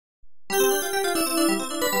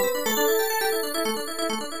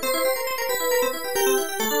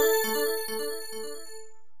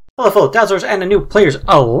Hello fellow Dazzlers and New Players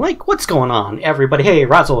alike, what's going on everybody? Hey,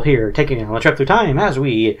 Razzle here, taking on a trip through time as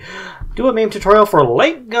we do a MAME tutorial for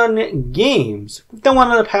light gun games. We've done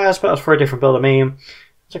one in the past, but it was for a different build of MAME.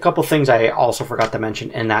 There's a couple things I also forgot to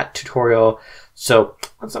mention in that tutorial, so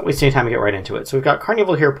let's not waste any time and get right into it. So we've got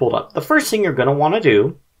Carnival here pulled up. The first thing you're going to want to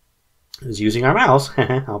do is using our mouse,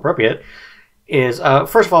 how appropriate, is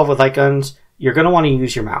first of all with light guns, you're going to want to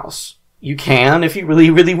use your mouse. You can, if you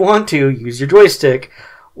really want to, use your joystick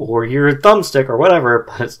or your thumbstick or whatever,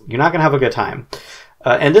 but you're not going to have a good time.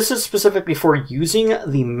 And this is specifically for using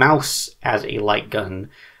the mouse as a light gun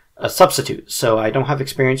substitute. So I don't have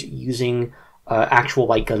experience using actual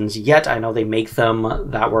light guns yet. I know they make them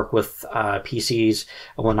that work with PCs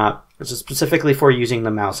and whatnot. This is specifically for using the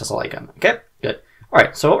mouse as a light gun. Okay, good. All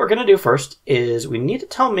right, so what we're going to do first is we need to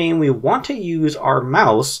tell MAME we want to use our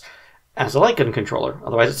mouse as a light gun controller.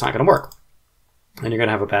 Otherwise, it's not going to work. And you're going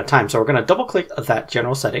to have a bad time. So we're going to double click that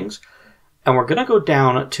general settings and we're going to go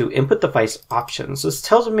down to input device options. This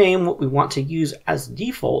tells MAME what we want to use as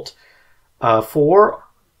default for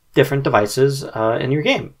different devices in your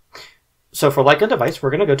game. So for light gun device,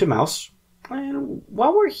 we're going to go to mouse. And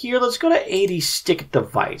while we're here, let's go to 80 stick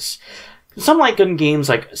device. Some light gun games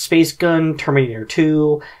like Space Gun, Terminator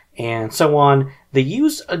 2, and so on, they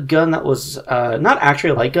used a gun that was not actually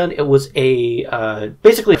a light gun. It was a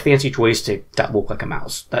basically a fancy joystick that looked like a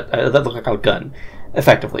mouse, that looked like a gun,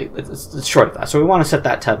 effectively. It's short of that. So we want to set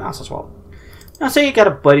that to mouse as well. Now say you got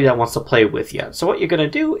a buddy that wants to play with you. So what you're going to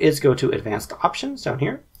do is go to Advanced Options down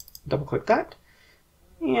here, double click that,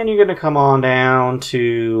 and you're going to come on down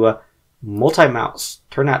to Multi-Mouse.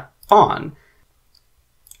 Turn that on.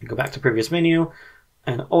 Go back to previous menu,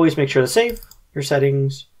 and always make sure to save your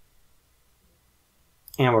settings.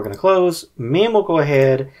 And we're going to close. MAME will go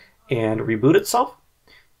ahead and reboot itself.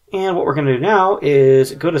 And what we're going to do now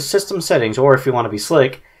is go to System Settings, or if you want to be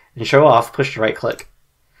slick and show off, push the right click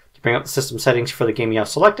to bring up the system settings for the game you have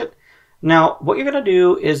selected. Now, what you're going to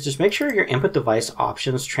do is just make sure your input device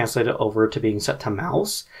options translate it over to being set to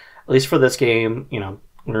mouse. At least for this game, you know,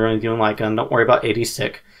 we're only doing light gun. Don't worry about 80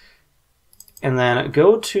 stick. And then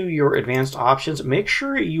go to your advanced options. Make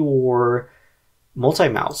sure your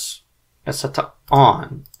multi-mouse is set to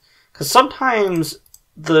on. Because sometimes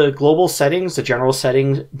the global settings, the general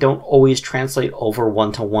settings, don't always translate over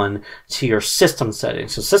one-to-one to your system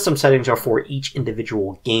settings. So system settings are for each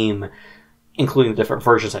individual game, including the different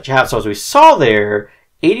versions that you have. So as we saw there,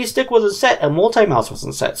 80 stick wasn't set and multi-mouse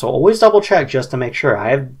wasn't set. So always double check just to make sure.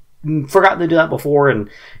 I have forgotten to do that before and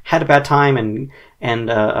had a bad time and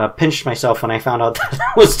pinched myself when I found out that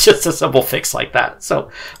it was just a simple fix like that.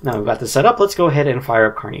 So now we've got this set up. Let's go ahead and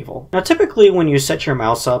fire up Carnival. Now typically when you set your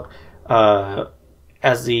mouse up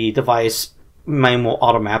as the device, MAME will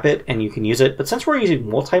auto map it and you can use it. But since we're using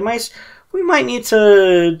multi-mice, we might need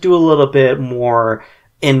to do a little bit more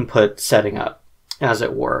input setting up, as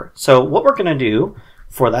it were. So what we're going to do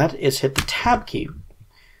for that is hit the Tab key.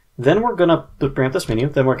 Then we're going to bring up this menu.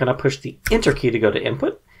 Then we're going to push the Enter key to go to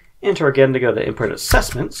Input. Enter again to go to Input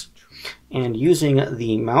Assessments. And using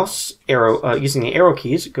the mouse arrow, using the arrow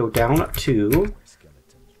keys, go down to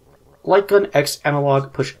Light Gun X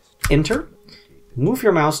Analog, push Enter. Move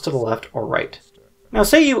your mouse to the left or right. Now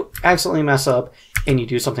say you accidentally mess up and you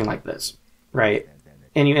do something like this, right?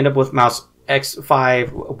 And you end up with mouse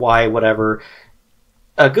X5, Y, whatever.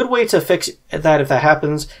 A good way to fix that if that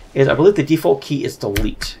happens is, I believe the default key is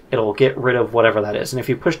delete. It'll get rid of whatever that is. And if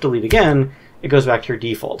you push delete again, it goes back to your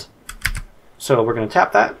default. So we're going to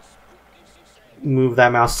tap that. Move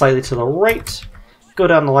that mouse slightly to the right. Go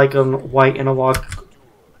down the light gun Y analog.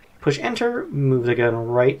 Push enter. Move the gun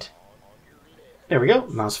right. There we go.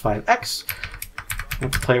 Mouse 5X.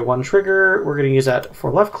 Player 1 trigger. We're going to use that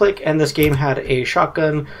for left click. And this game had a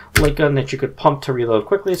shotgun light gun that you could pump to reload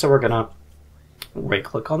quickly. So we're going to right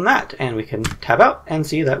click on that and we can tab out and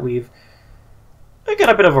see that we've got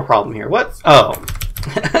a bit of a problem here. What? Oh.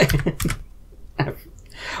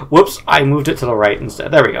 Whoops, I moved it to the right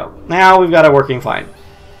instead. There we go. Now we've got it working fine.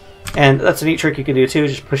 And that's a neat trick you can do too.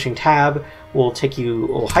 Just pushing tab will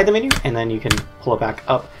hide the menu and then you can pull it back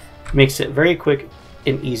up. Makes it very quick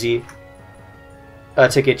and easy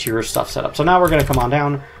to get your stuff set up. So now we're going to come on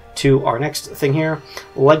down to our next thing here.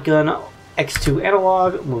 Light gun X2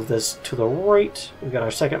 analog, move this to the right. We've got our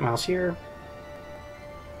second mouse here.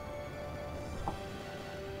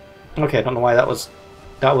 Okay, I don't know why that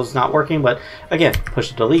was not working, but again,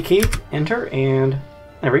 push the delete key, enter, and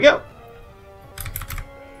there we go.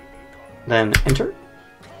 Then enter.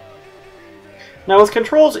 Now with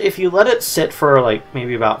controls, if you let it sit for like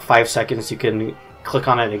maybe about 5 seconds, you can click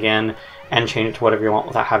on it again and change it to whatever you want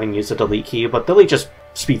without having used the delete key, but delete just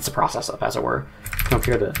speeds the process up, as it were. Come up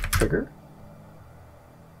here to trigger.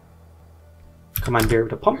 Come on here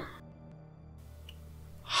to pump.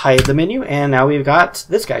 Hide the menu, and now we've got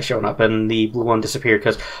this guy showing up, and the blue one disappeared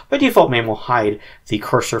because by default MAME will hide the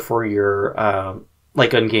cursor for your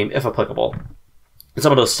light gun game if applicable. And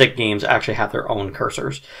some of those stick games actually have their own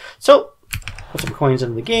cursors. So put some coins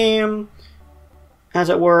into the game, as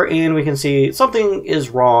it were, and we can see something is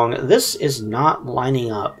wrong. This is not lining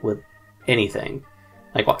up with anything.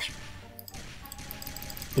 Like, watch.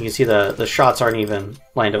 You can see the shots aren't even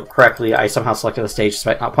lined up correctly. I somehow selected a stage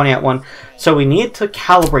despite not pointing at one. So we need to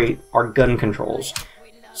calibrate our gun controls.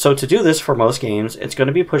 So to do this for most games, it's going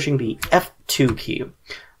to be pushing the F2 key.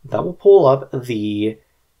 That will pull up the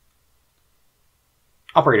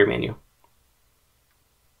operator menu.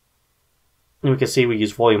 And we can see we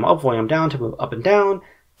use volume up, volume down to move up and down,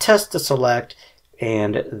 test to select,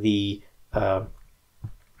 and the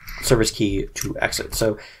service key to exit.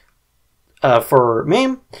 So for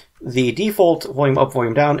MAME, the default volume up,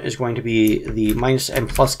 volume down is going to be the minus and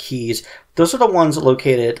plus keys. Those are the ones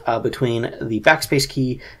located between the backspace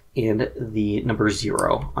key and the number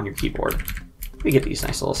 0 on your keyboard. We get these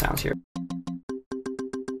nice little sounds here.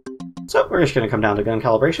 So we're just going to come down to gun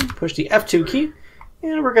calibration, push the F2 key,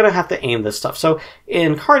 and we're going to have to aim this stuff. So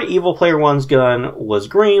in Card Evil, player 1's gun was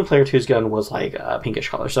green, player 2's gun was like a pinkish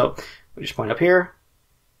color. So we just point up here,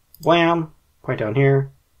 wham, point down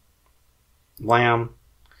here, wham,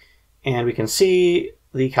 and we can see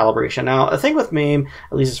the calibration. Now, the thing with MAME,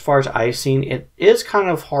 at least as far as I've seen, it is kind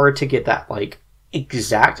of hard to get that like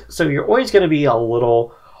exact. So you're always going to be a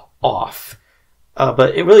little off.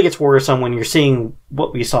 But it really gets worrisome when you're seeing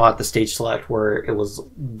what we saw at the stage select, where it was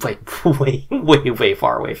like way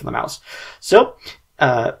far away from the mouse. So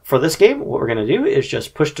for this game, what we're going to do is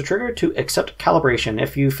just push the trigger to accept calibration.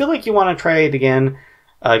 If you feel like you want to try it again,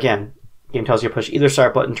 game tells you to push either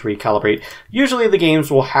start button to recalibrate. Usually the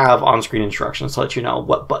games will have on-screen instructions to let you know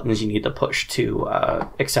what buttons you need to push to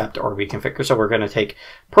accept or reconfigure. So we're going to take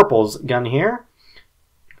purple's gun here,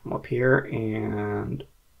 come up here and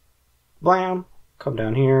blam, come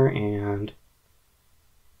down here and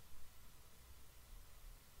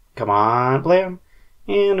come on, blam.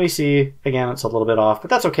 And we see, again, it's a little bit off,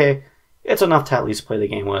 but that's okay. It's enough to at least play the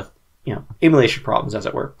game with, you know, emulation problems, as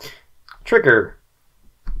it were. Trigger.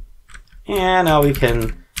 And now we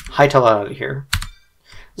can hightail out of here.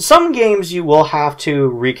 Some games you will have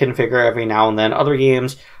to reconfigure every now and then. Other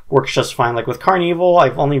games works just fine. Like with Carnival,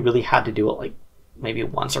 I've only really had to do it like maybe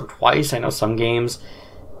once or twice. I know some games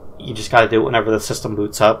you just got to do it whenever the system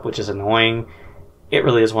boots up, which is annoying. It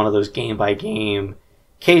really is one of those game-by-game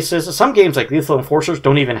cases. Some games like Lethal Enforcers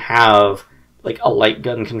don't even have like a light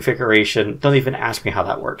gun configuration. Don't even ask me how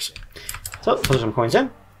that works. So put some coins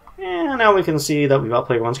in. And now we can see that we've got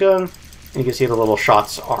player 1's gun. And you can see the little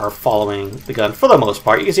shots are following the gun for the most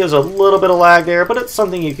part. You can see there's a little bit of lag there, but it's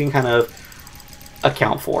something you can kind of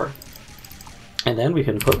account for. And then we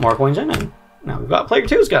can put more coins in, and now we've got player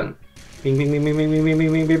 2's gun. Bing, bing, bing, bing, bing, bing, bing,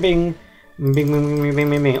 bing, bing, bing, bing, bing, bing, bing, bing,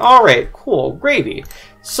 bing, bing. All right, cool, gravy.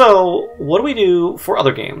 So what do we do for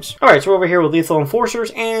other games? All right, so we're over here with Lethal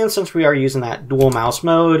Enforcers, and since we are using that dual mouse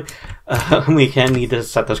mode, we can need to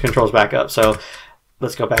set those controls back up. So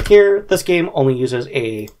let's go back here. This game only uses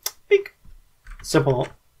a big, simple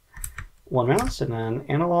one mouse, and then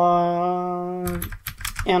analog,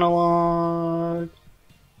 analog,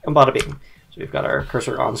 and bada bing. So we've got our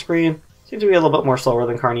cursor on screen. Seems to be a little bit more slower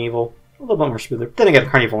than Carnival, a little bit more smoother. Then again,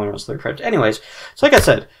 Carnival only runs 3 frames. Anyways, so like I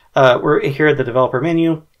said, we're here at the developer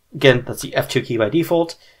menu. Again, that's the F2 key by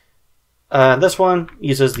default. This one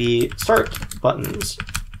uses the start buttons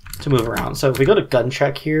to move around. So if we go to gun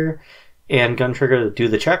check here and gun trigger to do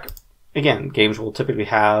the check, again, games will typically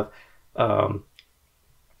have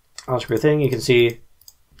on-screen thing you can see,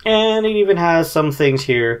 and it even has some things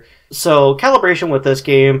here. So calibration with this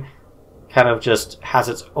game kind of just has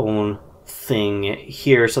its own thing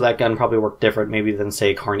here, so that gun probably worked different maybe than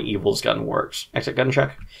say Carnival's gun works. Exit gun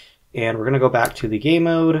check, and we're gonna go back to the game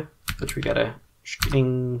mode, which we got a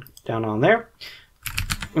ding down on there.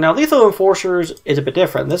 Now Lethal Enforcers is a bit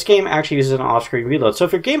different. This game actually uses an off-screen reload. So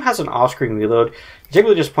if your game has an off-screen reload, you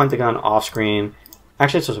typically just point the gun off-screen.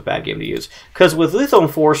 Actually, it's just a bad game to use, because with Lethal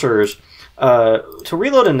Enforcers, to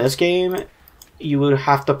reload in this game, you would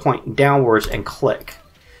have to point downwards and click.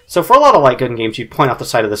 So for a lot of light gun games, you point off the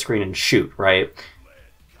side of the screen and shoot, right?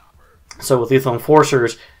 So with Lethal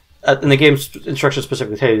Enforcers, and the game's instructions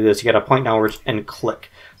specifically tell you this, you gotta point downwards and click.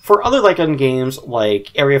 For other light gun games like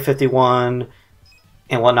Area 51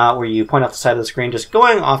 and whatnot, where you point off the side of the screen, just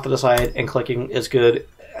going off to the side and clicking is good.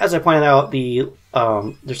 As I pointed out, the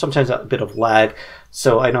there's sometimes a bit of lag.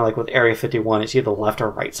 So I know like with Area 51, it's either the left or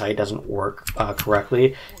right side doesn't work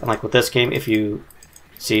correctly. And like with this game, if you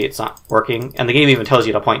see it's not working, and the game even tells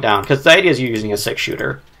you to point down, because the idea is you're using a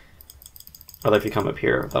 6-shooter. Although if you come up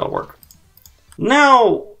here, that'll work.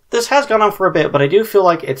 Now, this has gone on for a bit, but I do feel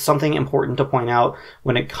like it's something important to point out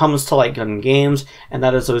when it comes to light gun games, and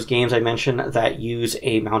that is those games I mentioned that use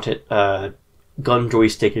a mounted gun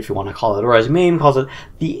joystick, if you want to call it, or as MAME calls it,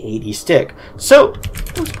 the 80 stick. So,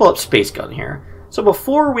 let's pull up Space Gun here. So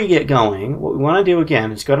before we get going, what we want to do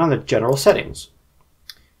again is go down to General Settings.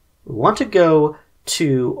 We want to go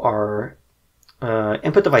to our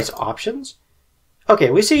Input Device Options.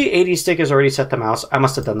 Okay, we see 80 stick is already set to mouse. I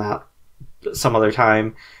must have done that some other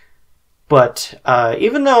time. But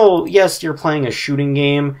even though, yes, you're playing a shooting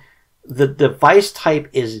game, the device type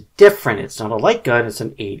is different. It's not a light gun, it's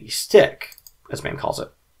an 80 stick, as MAME calls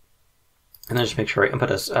it. And then just make sure I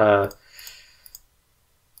input as... and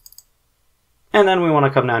then we want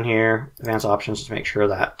to come down here, Advanced Options, to make sure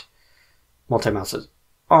that multi-mouse is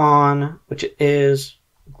on, which it is,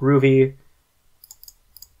 groovy.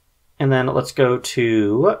 And then let's go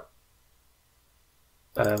to...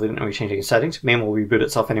 we didn't know we changed any settings. MAME will reboot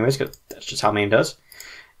itself anyways, because that's just how MAME does.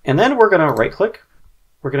 And then we're going to right-click.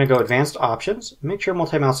 We're going to go Advanced Options. Make sure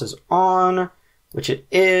multi-mouse is on, which it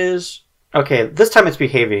is. Okay, this time it's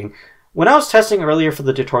behaving. When I was testing earlier for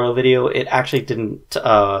the tutorial video, it actually didn't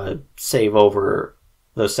save over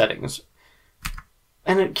those settings.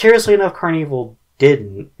 And curiously enough, Carnival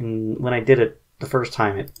didn't. And when I did it the first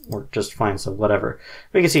time, it worked just fine, so whatever.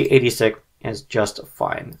 We can see 80 stick is just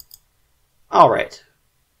fine. Alright.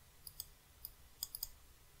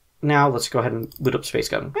 Now let's go ahead and boot up Space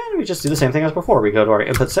Gun. And we just do the same thing as before. We go to our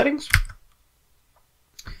input settings.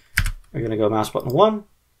 We're going to go mouse button 1,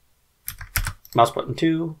 mouse button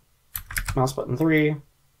 2, mouse button 3,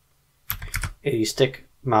 80 stick,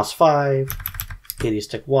 mouse 5, 80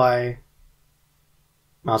 stick Y,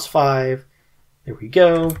 mouse 5. There we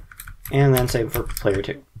go. And then same for player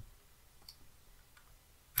 2.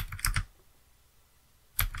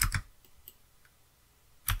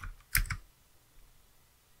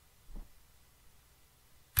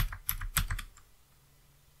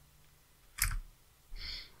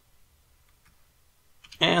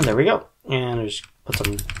 And there we go. And just put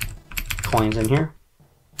some coins in here.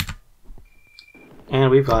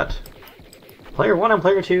 And we've got player 1 and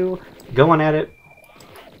player 2 going at it,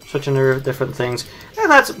 switching their different things.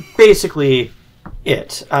 And that's basically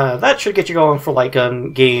it. That should get you going for light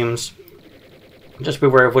gun games. Just be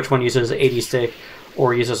aware of which one uses the 80 stick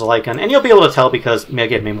or uses a light gun. And you'll be able to tell because,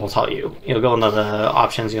 again, MAME will tell you. You'll go into the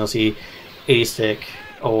options, you'll see 80 stick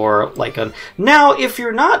or light gun. Now, if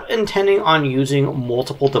you're not intending on using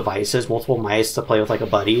multiple devices, multiple mice to play with like a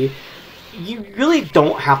buddy, you really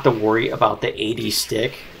don't have to worry about the 80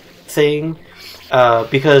 stick thing,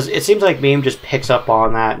 because it seems like MAME just picks up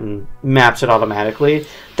on that and maps it automatically.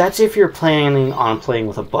 That's if you're planning on playing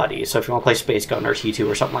with a buddy. So if you want to play Space Gun or T2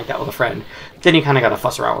 or something like that with a friend, then you kind of got to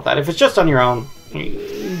fuss around with that. If it's just on your own,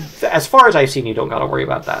 as far as I've seen, you don't got to worry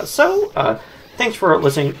about that. So, thanks for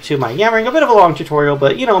listening to my yammering. A bit of a long tutorial,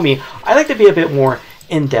 but you know me, I like to be a bit more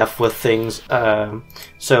in-depth with things.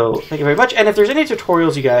 So thank you very much. And if there's any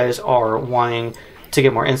tutorials you guys are wanting to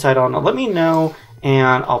get more insight on, let me know,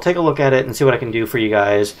 and I'll take a look at it and see what I can do for you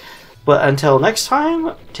guys. But until next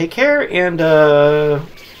time, take care, and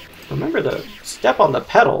remember to step on the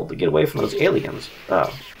pedal to get away from those aliens.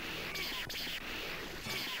 Oh.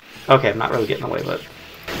 Okay, I'm not really getting away, but...